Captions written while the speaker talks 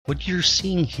What you're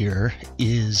seeing here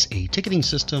is a ticketing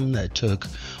system that took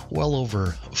well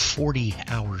over 40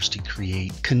 hours to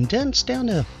create, condensed down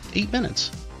to 8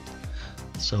 minutes.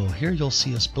 So here you'll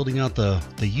see us building out the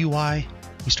UI.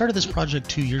 We started this project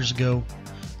 2 years ago.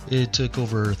 It took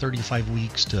over 35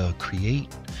 weeks to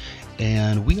create,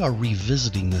 and we are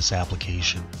revisiting this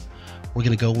application. We're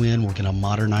going to go in, we're going to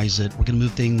modernize it, we're going to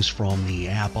move things from the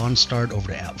app OnStart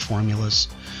over to app formulas.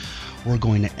 We're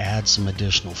going to add some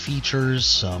additional features,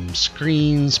 some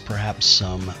screens, perhaps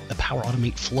some Power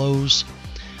Automate flows.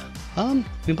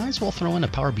 We might as well throw in a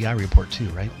Power BI report too,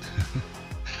 right?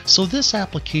 So this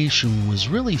application was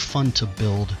really fun to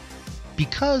build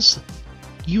because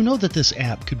you know that this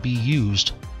app could be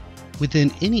used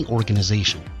within any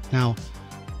organization. Now,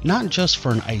 not just for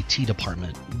an IT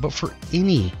department, but for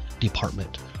any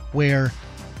department where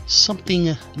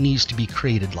something needs to be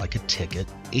created, like a ticket,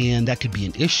 and that could be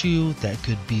an issue, that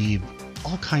could be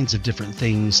all kinds of different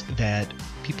things that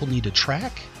people need to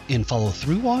track and follow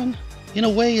through on. In a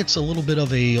way, it's a little bit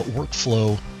of a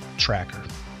workflow tracker.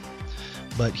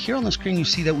 But here on the screen, you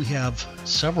see that we have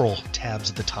several tabs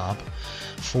at the top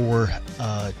for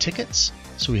tickets.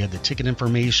 So we have the ticket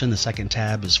information. The second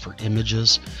tab is for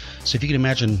images. So if you can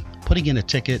imagine putting in a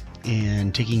ticket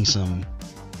and taking some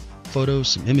photos,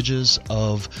 some images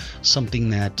of something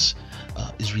that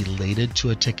is related to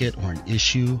a ticket or an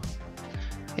issue.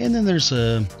 And then there's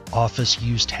a office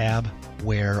use tab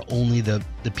where only the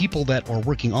people that are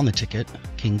working on the ticket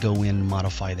can go in and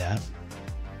modify that.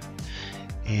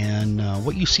 And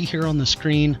what you see here on the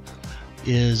screen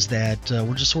is that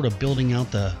we're just sort of building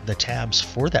out the tabs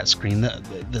for that screen.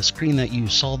 The screen that you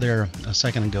saw there a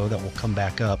second ago that will come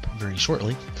back up very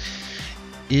shortly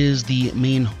is the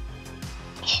main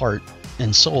heart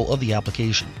and soul of the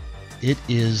application. It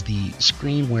is the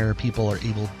screen where people are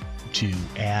able to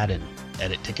add and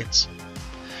edit tickets.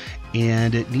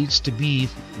 And it needs to be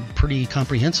pretty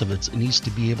comprehensive. It needs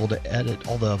to be able to edit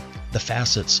all the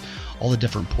facets, all the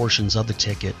different portions of the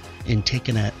ticket, and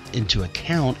taking into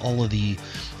account all of the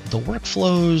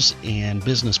workflows and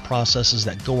business processes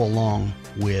that go along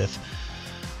with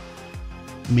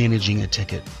managing a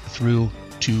ticket through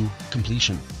to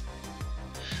completion.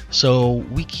 So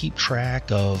we keep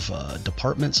track of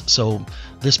departments. So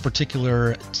this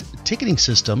particular ticketing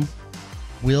system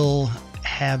will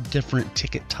have different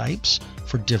ticket types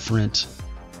for different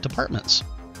departments.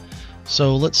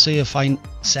 So let's say if I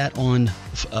sat on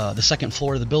the second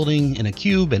floor of the building in a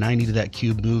cube and I needed that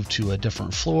cube moved to a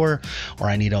different floor, or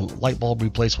I need a light bulb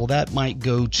replaced, well, that might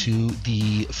go to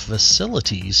the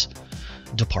facilities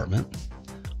department.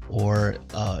 Or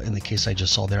in the case I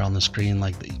just saw there on the screen,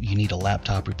 like you need a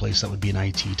laptop replaced, that would be an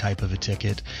IT type of a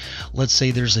ticket. Let's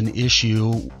say there's an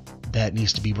issue that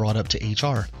needs to be brought up to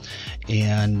HR,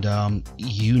 and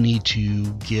you need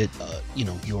to get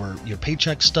your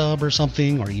paycheck stub or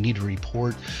something, or you need to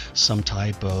report some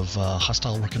type of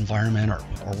hostile work environment or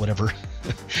whatever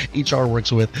HR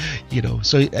works with.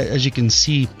 So as you can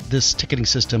see, this ticketing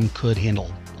system could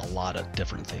handle a lot of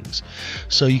different things.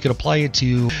 So you could apply it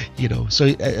to, so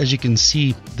as you can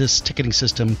see, this ticketing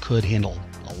system could handle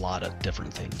a lot of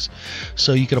different things.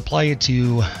 So you could apply it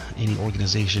to any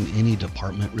organization, any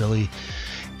department really.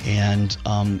 And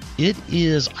it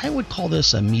is, I would call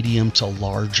this a medium to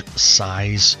large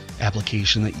size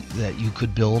application that you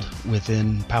could build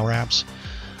within Power Apps.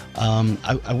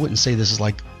 I wouldn't say this is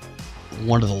like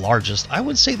one of the largest. I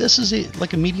would say this is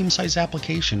like a medium-sized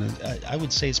application. I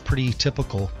would say it's pretty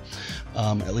typical,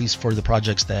 at least for the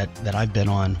projects that I've been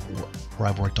on where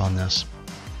I've worked on this.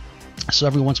 So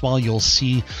every once in a while you'll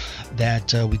see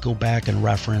that we go back and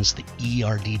reference the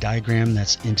ERD diagram,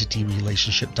 that's entity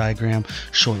relationship diagram,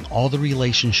 showing all the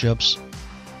relationships.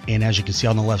 And as you can see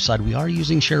on the left side, we are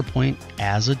using SharePoint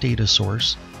as a data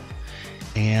source.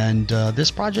 And this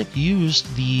project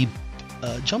used the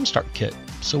Jumpstart kit.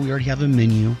 So we already have a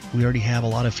menu, we already have a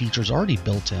lot of features already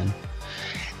built in.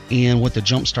 And what the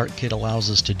Jumpstart kit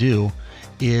allows us to do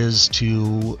is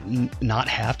to not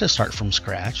have to start from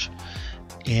scratch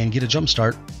and get a jump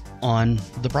start on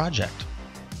the project.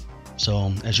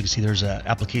 So as you can see, there's an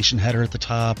application header at the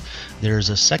top. There's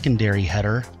a secondary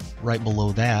header right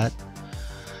below that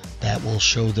will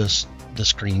show the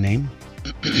screen name.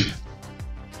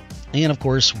 And of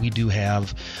course, we do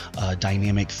have a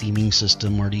dynamic theming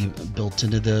system already built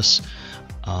into this.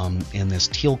 And this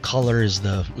teal color is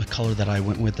the color that I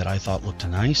went with that I thought looked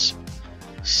nice.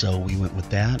 So we went with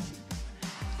that.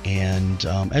 And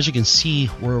as you can see,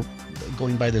 we're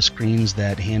going by the screens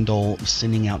that handle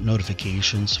sending out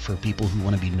notifications for people who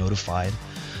want to be notified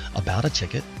about a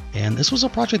ticket. And this was a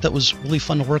project that was really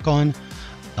fun to work on.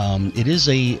 It is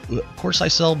a course I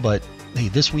sell, but hey,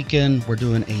 this weekend we're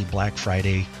doing a Black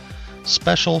Friday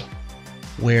special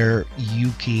where you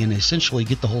can essentially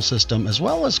get the whole system as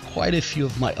well as quite a few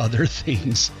of my other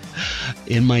things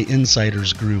in my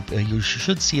insiders group. You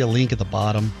should see a link at the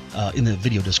bottom in the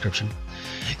video description.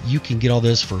 You can get all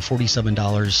this for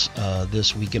 $47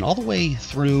 this weekend, all the way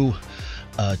through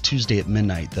Tuesday at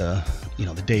midnight, the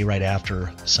day right after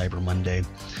Cyber Monday.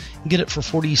 You can get it for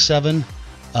 $47.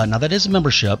 Now that is a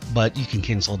membership, but you can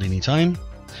cancel at any time.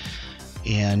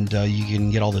 And you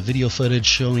can get all the video footage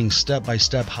showing step by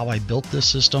step how I built this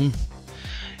system,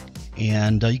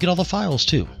 and you get all the files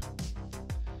too.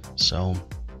 So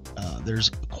there's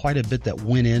quite a bit that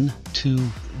went into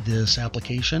this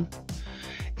application,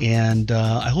 and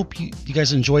I hope you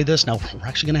guys enjoy this. Now we're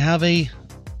actually going to have a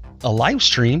live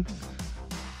stream.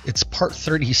 It's part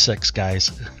 36,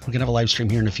 guys. We're going to have a live stream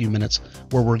here in a few minutes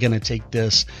where we're going to take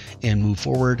this and move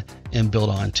forward and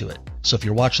build onto it. So if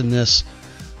you're watching this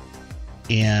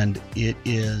and it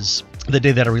is the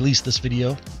day that I release this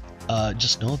video,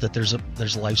 just know that there's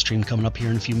a live stream coming up here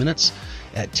in a few minutes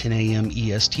at 10 a.m.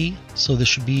 EST. So this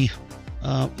should be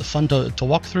fun to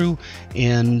walk through,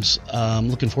 and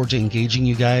looking forward to engaging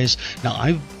you guys. Now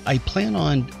I plan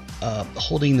on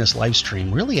holding this live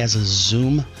stream really as a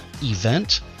Zoom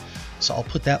event, so I'll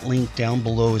put that link down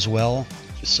below as well.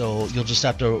 So you'll just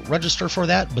have to register for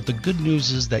that. But the good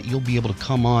news is that you'll be able to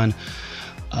come on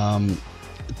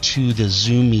to the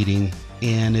Zoom meeting,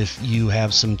 and if you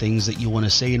have some things that you want to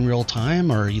say in real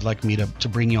time, or you'd like me to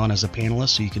bring you on as a panelist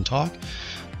so you can talk,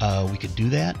 we could do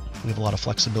that. We have a lot of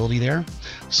flexibility there,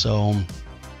 so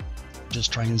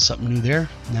just trying something new there.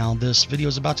 Now this video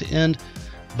is about to end,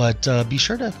 but be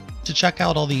sure to check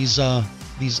out all these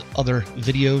other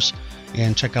videos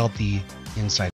and check out the Inside